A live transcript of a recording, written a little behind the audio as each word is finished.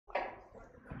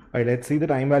All right, let's see the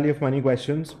time value of money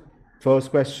questions.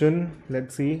 First question,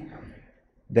 let's see.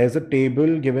 There's a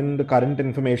table given the current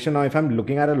information. Now, if I'm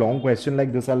looking at a long question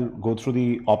like this, I'll go through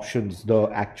the options, the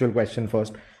actual question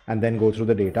first, and then go through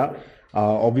the data.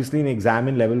 Obviously, in exam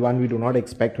in level 1, we do not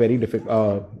expect very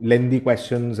lengthy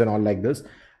questions and all like this.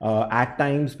 At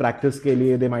times, practice ke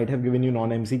liye, they might have given you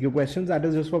non-MCQ questions. That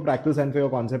is just for practice and for your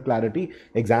concept clarity.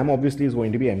 Exam obviously is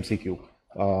going to be MCQ.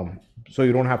 So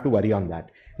you don't have to worry on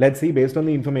that. Let's see, based on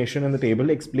the information in the table,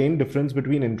 explain difference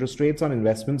between interest rates on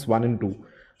investments 1 and 2.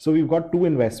 So we've got two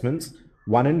investments,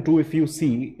 1 and 2. If you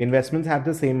see, investments have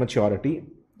the same maturity.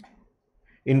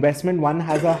 Investment 1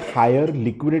 has a higher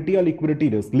liquidity or liquidity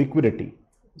risk? Liquidity.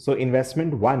 So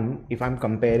investment 1, if I'm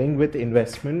comparing with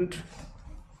investment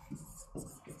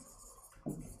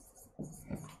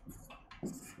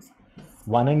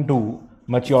 1 and 2,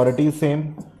 maturity is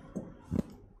same.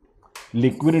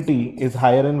 Liquidity is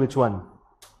higher in which one?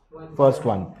 First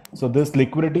one. So this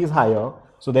liquidity is higher.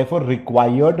 So therefore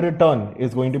required return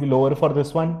is going to be lower for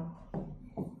this one.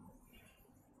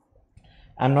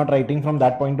 I'm not writing from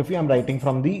that point of view. I'm writing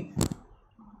from the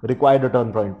required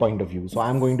return point of view. So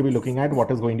I'm going to be looking at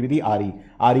what is going to be the RE.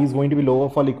 RE is going to be lower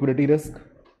for liquidity risk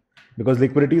because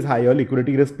liquidity is higher.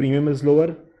 Liquidity risk premium is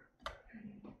lower.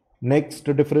 Next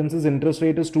difference is interest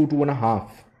rate is 2.5.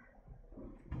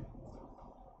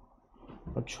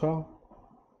 Achha.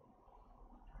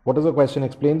 What is the question?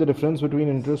 Explain the difference between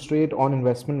interest rate on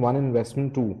investment 1 and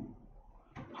investment 2.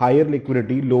 Higher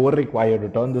liquidity, lower required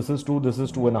return. This is 2, this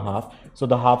is 2.5. So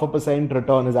the 0.5%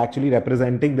 return is actually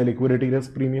representing the liquidity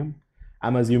risk premium.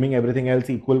 I'm assuming everything else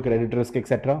equal, credit risk,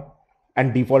 etc.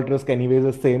 And default risk anyways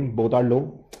is same, both are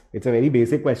low. It's a very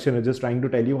basic question. It's just trying to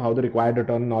tell you how the required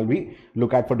return and all we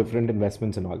look at for different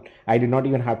investments and all. I did not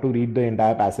even have to read the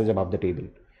entire passage above the table.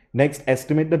 Next,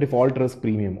 estimate the default risk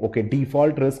premium. Okay,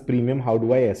 default risk premium, how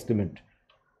do I estimate?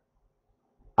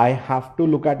 I have to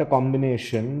look at a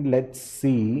combination. Let's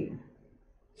see.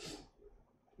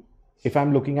 If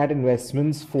I'm looking at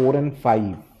investments 4 and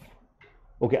 5.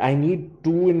 Okay, I need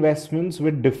two investments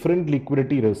with different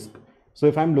liquidity risk. So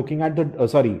if I'm looking at the,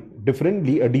 different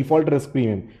default risk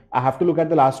premium, I have to look at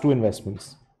the last two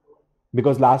investments.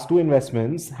 Because last two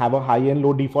investments have a high and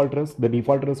low default risk. The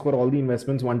default risk for all the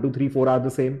investments 1, 2, 3, 4 are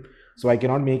the same. So I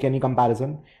cannot make any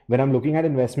comparison. When I'm looking at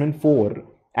investment 4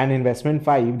 and investment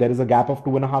 5, there is a gap of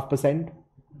 2.5%.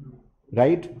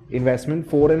 Right? Investment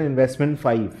 4 and investment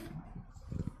 5.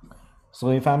 So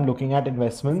if I'm looking at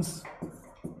investments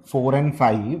 4 and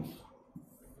 5,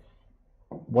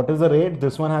 what is the rate?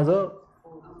 This one has a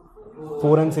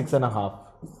 4 and 6.5.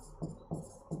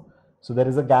 So there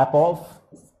is a gap of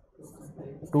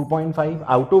 2.5,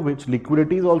 out of which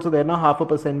liquidity is also there. Now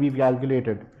 0.5% we've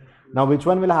calculated. Now which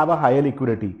one will have a higher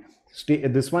liquidity?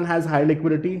 This one has higher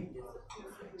liquidity.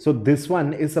 So this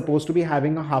one is supposed to be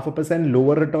having a 0.5%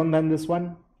 lower return than this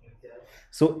one.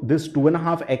 So this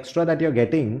 2.5 extra that you're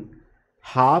getting,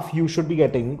 half you should be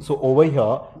getting. So over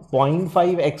here,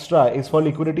 0.5 extra is for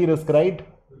liquidity risk, right?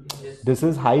 This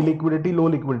is high liquidity, low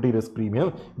liquidity risk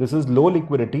premium. This is low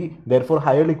liquidity, therefore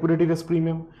higher liquidity risk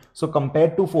premium. So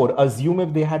compared to 4, assume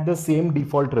if they had the same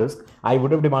default risk, I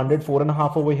would have demanded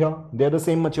 4.5 over here. They're the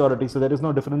same maturity, so there is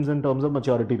no difference in terms of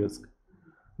maturity risk.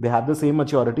 They have the same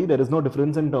maturity, there is no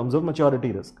difference in terms of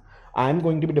maturity risk. I'm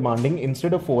going to be demanding,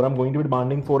 instead of 4, I'm going to be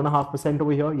demanding 4.5%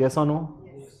 over here. Yes or no?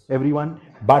 Yes. Everyone?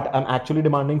 But I'm actually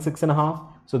demanding 6.5.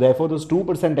 So therefore this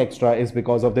 2% extra is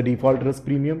because of the default risk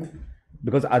premium.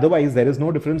 Because otherwise there is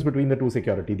no difference between the two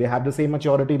security. They have the same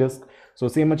maturity risk. So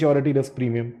same maturity risk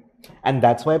premium. And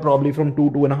that's why probably from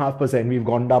 2.5% we've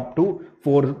gone up to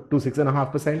 4 to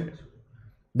 6.5%.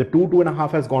 The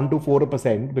 2.5 has gone to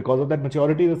 4% because of that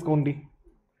maturity risk only.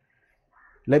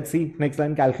 Let's see, next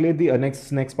line, calculate the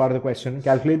next part of the question.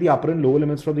 Calculate the upper and lower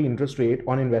limits for the interest rate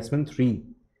on investment 3.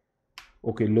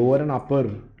 Okay, lower and upper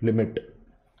limit.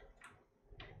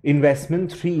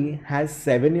 Investment 3 has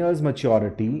 7 years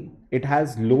maturity. It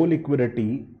has low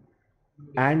liquidity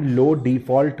and low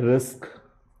default risk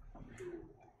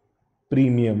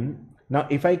premium. Now,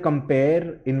 if I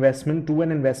compare investment 2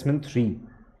 and investment 3,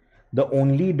 the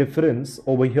only difference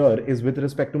over here is with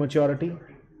respect to maturity.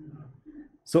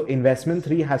 So investment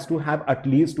 3 has to have at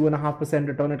least 2.5%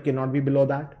 return. It cannot be below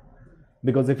that.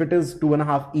 Because if it is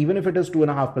 2.5, even if it is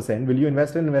 2.5%, will you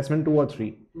invest in investment 2 or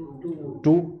 3?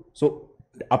 2. So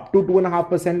up to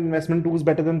 2.5% investment 2 is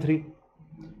better than 3.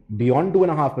 Beyond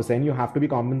 2.5%, you have to be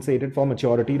compensated for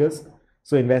maturity risk.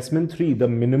 So investment 3, the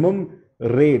minimum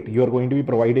rate you're going to be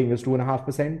providing is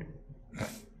 2.5%.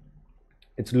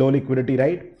 It's low liquidity,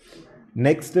 right?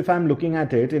 Next, if I'm looking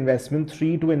at it, investment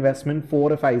 3 to investment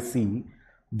 4, if I see,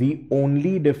 The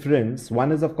only difference,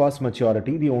 one is of course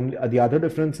maturity, the other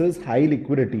difference is high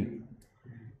liquidity.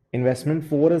 Investment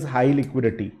 4 is high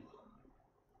liquidity,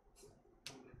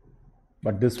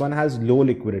 but this one has low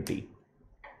liquidity.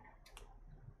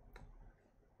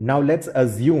 Now let's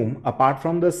assume, apart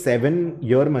from the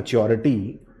 7-year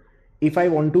maturity, if I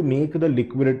want to make the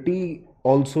liquidity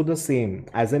also the same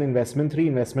as an investment 3,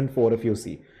 investment 4, if you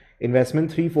see.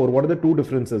 Investment 3, 4, what are the two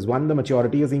differences? One, the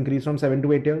maturity has increased from 7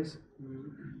 to 8 years.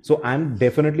 So I'm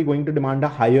definitely going to demand a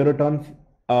higher return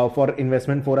for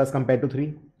investment 4 as compared to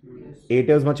 3. 8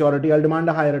 years maturity, I'll demand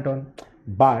a higher return.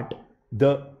 But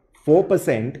the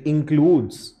 4%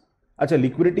 includes,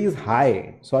 liquidity is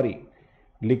high,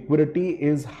 liquidity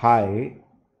is high.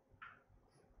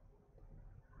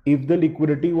 If the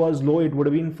liquidity was low, it would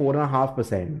have been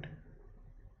 4.5%.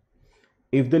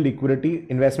 If the liquidity,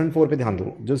 investment 4 pe dhyan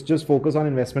do, just focus on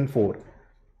investment 4.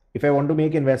 If I want to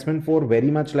make investment 4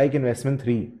 very much like investment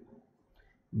 3,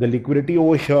 the liquidity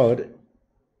over here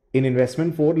in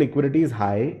investment 4, liquidity is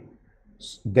high,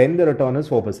 then the return is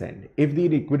 4%. If the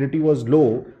liquidity was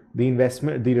low, the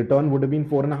return would have been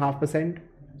 4.5%.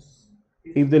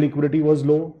 If the liquidity was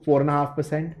low,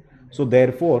 4.5%. So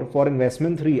therefore, for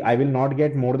investment 3, I will not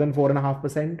get more than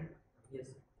 4.5%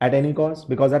 at any cost,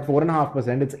 because at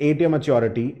 4.5%, it's 8-year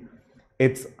maturity.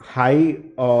 It's high,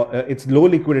 it's low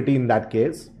liquidity in that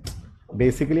case.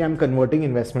 Basically, I'm converting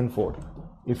investment 4.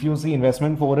 If you see,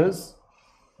 investment 4 is,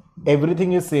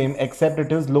 everything is same except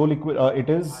it is low liquid, it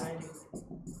is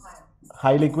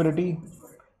high liquidity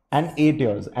and 8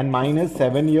 years, and mine is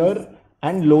 7-year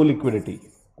and low liquidity.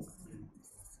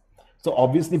 So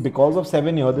obviously because of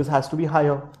 7-year, this has to be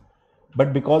higher,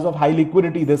 but because of high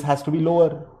liquidity, this has to be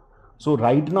lower. So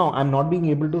right now, I'm not being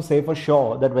able to say for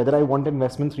sure that whether I want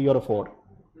investment 3 or a 4.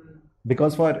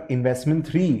 Because for investment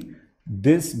 3,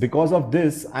 because of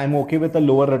this, I'm okay with a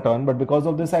lower return, but because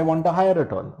of this, I want a higher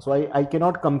return. So I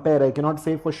cannot compare, I cannot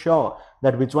say for sure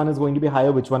that which one is going to be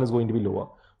higher, which one is going to be lower.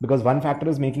 Because one factor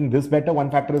is making this better,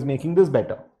 one factor is making this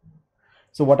better.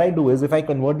 So what I do is, if I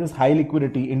convert this high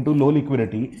liquidity into low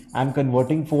liquidity, I'm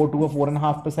converting 4 to a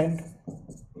 4.5%.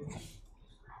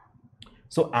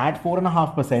 So at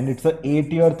 4.5%, it's a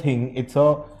 8-year thing, it's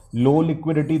a low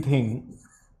liquidity thing,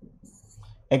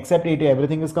 except 8-year,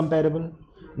 everything is comparable.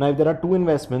 Now, if there are two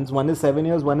investments, one is 7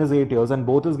 years, one is 8 years, and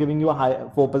both is giving you a high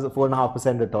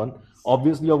 4.5% return,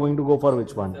 obviously you're going to go for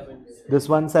which one? This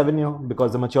one, 7-year,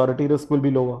 because the maturity risk will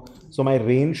be lower. So my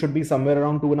range should be somewhere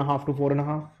around 2.5 to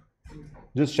 4.5.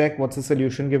 Just check what's the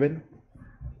solution given.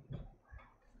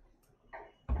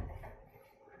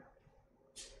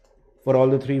 For all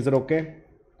the three, is it okay?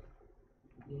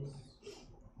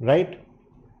 Right?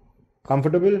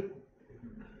 Comfortable?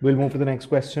 We'll move to the next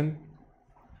question.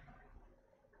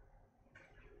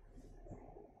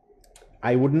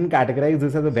 I wouldn't categorize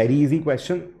this as a very easy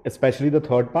question, especially the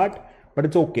third part, but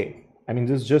it's okay. I mean,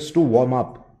 just to warm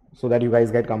up so that you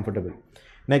guys get comfortable.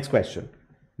 Next question.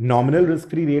 Nominal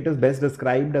risk-free rate is best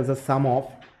described as a sum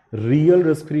of real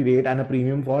risk-free rate and a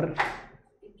premium for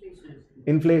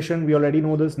inflation. We already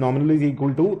know this. Nominal is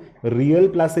equal to real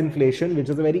plus inflation, which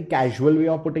is a very casual way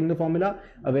of putting the formula.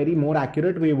 A very more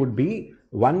accurate way would be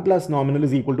 1 plus nominal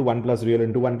is equal to 1 plus real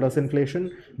into 1 plus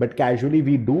inflation. But casually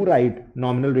we do write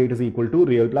nominal rate is equal to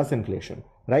real plus inflation,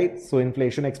 right? So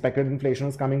inflation, expected inflation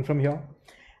is coming from here.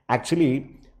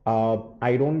 Actually,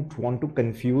 I don't want to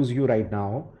confuse you right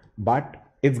now, but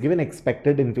it's given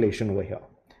expected inflation over here.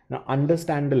 Now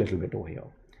understand a little bit over here.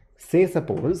 Say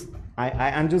suppose,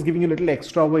 I'm just giving you a little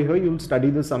extra over here. You'll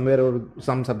study this somewhere or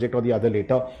some subject or the other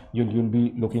later. You'll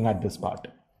be looking at this part.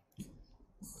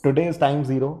 Today is time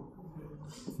 0.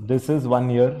 This is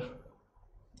 1 year.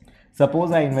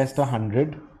 Suppose I invest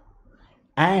 100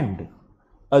 and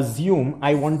assume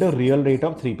I want a real rate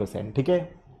of 3%. Okay?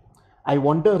 I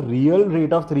want a real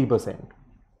rate of 3%.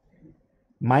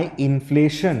 My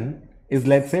inflation is,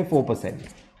 let's say, 4%.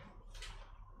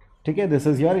 Okay? This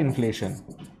is your inflation.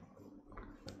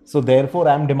 So therefore,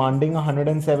 I'm demanding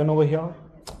 107 over here.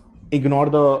 Ignore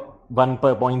the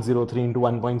 1.03 into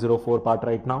 1.04 part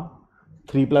right now.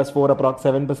 3 plus 4 approx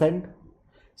 7%.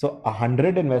 So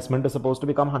 100 investment is supposed to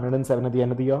become 107 at the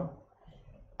end of the year.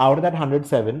 Out of that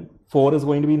 107, 4 is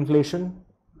going to be inflation.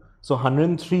 So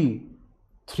 103,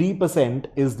 3%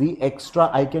 is the extra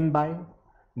I can buy.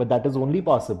 But that is only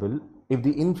possible if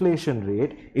the inflation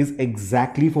rate is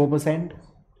exactly 4%.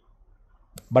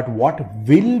 But what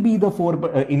will be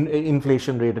the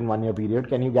inflation rate in 1 year period?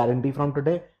 Can you guarantee from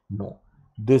today? No.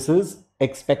 This is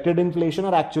expected inflation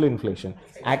or actual inflation?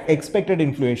 Expected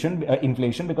inflation,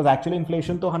 because actual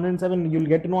inflation to 107, you'll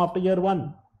get to know after year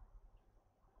 1.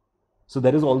 So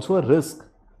there is also a risk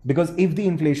Because if the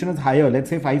inflation is higher, let's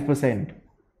say 5%,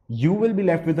 you will be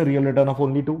left with a real return of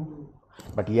only 2.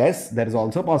 But yes, there is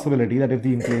also a possibility that if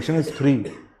the inflation is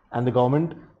 3 and the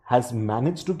government has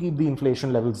managed to keep the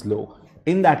inflation levels low,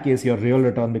 in that case, your real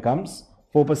return becomes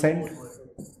 4%.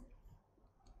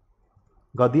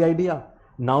 Got the idea?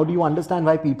 Now do you understand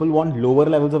why people want lower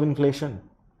levels of inflation?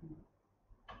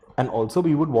 And also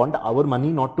we would want our money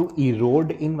not to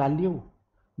erode in value.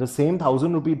 The same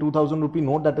 1,000 rupee, 2,000 rupee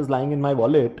note that is lying in my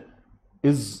wallet,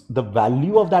 is the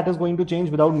value of that is going to change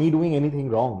without me doing anything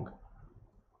wrong.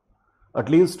 At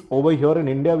least over here in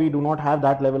India, we do not have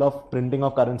that level of printing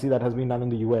of currency that has been done in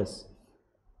the US,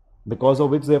 because of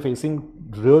which they are facing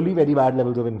really very bad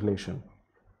levels of inflation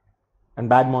and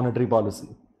bad monetary policy.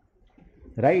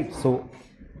 Right? So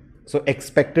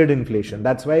expected inflation.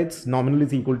 That's why it's nominal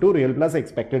is equal to real plus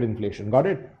expected inflation. Got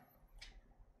it?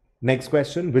 Next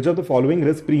question. Which of the following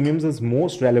risk premiums is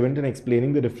most relevant in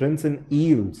explaining the difference in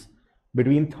yields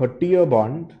between 30-year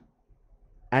bond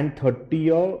and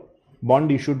 30-year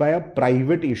bond issued by a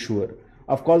private issuer?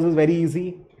 Of course, it's very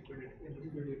easy.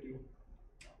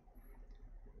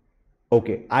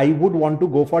 Okay, I would want to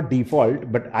go for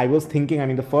default, but I was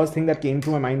thinking, the first thing that came to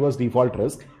my mind was default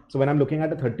risk. So when I'm looking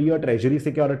at a 30-year treasury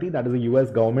security, that is a US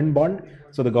government bond.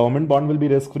 So the government bond will be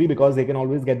risk-free because they can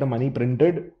always get the money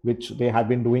printed, which they have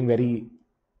been doing very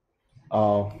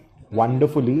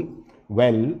wonderfully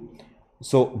well.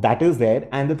 So that is there.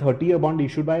 And the 30-year bond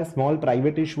issued by a small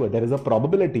private issuer, there is a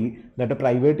probability that a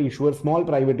private issuer, small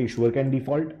private issuer, can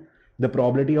default. The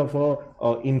probability of a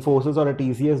Infosys or a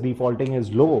TCS defaulting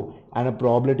is low, and a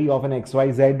probability of an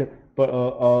XYZ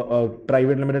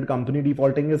private limited company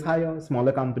defaulting is higher.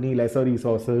 Smaller company, lesser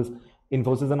resources.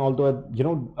 Infosys and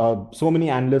also, so many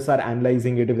analysts are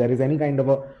analyzing it. If there is any kind of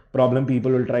a problem,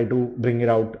 people will try to bring it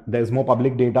out. There's more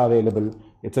public data available.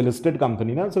 It's a listed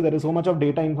company now, so there is so much of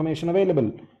data information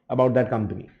available about that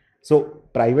company. So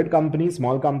private company,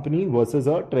 small company versus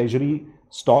a treasury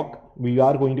stock, we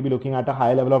are going to be looking at a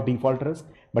high level of default risk.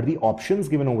 But the options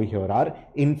given over here are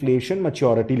inflation,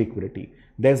 maturity, liquidity.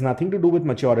 There's nothing to do with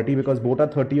maturity because both are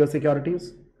 30-year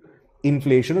securities.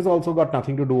 Inflation has also got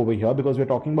nothing to do over here because we're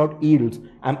talking about yields.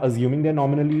 I'm assuming they're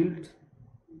nominal yields.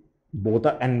 Both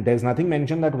are, and there's nothing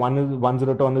mentioned that one's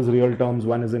return is real terms,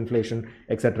 one is inflation,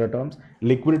 etc. terms.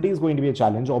 Liquidity is going to be a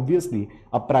challenge. Obviously,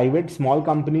 a private small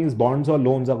company's bonds or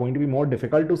loans are going to be more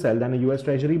difficult to sell than a US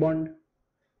treasury bond.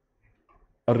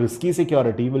 A risky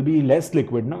security will be less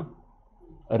liquid, no?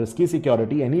 A risky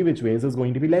security, any which ways, is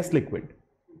going to be less liquid.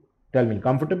 Tell me,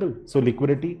 comfortable? So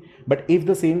liquidity. But if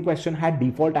the same question had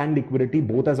default and liquidity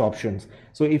both as options,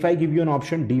 so if I give you an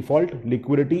option default,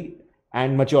 liquidity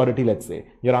and maturity, let's say,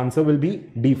 your answer will be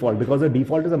default, because the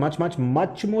default is a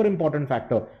much more important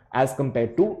factor as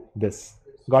compared to this.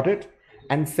 Got it?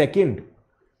 And second,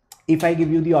 if I give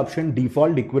you the option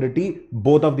default, liquidity,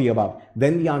 both of the above,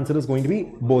 then the answer is going to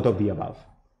be both of the above.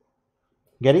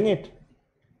 Getting it?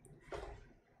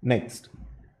 Next,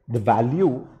 the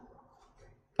value.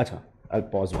 Acha, I'll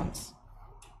pause once.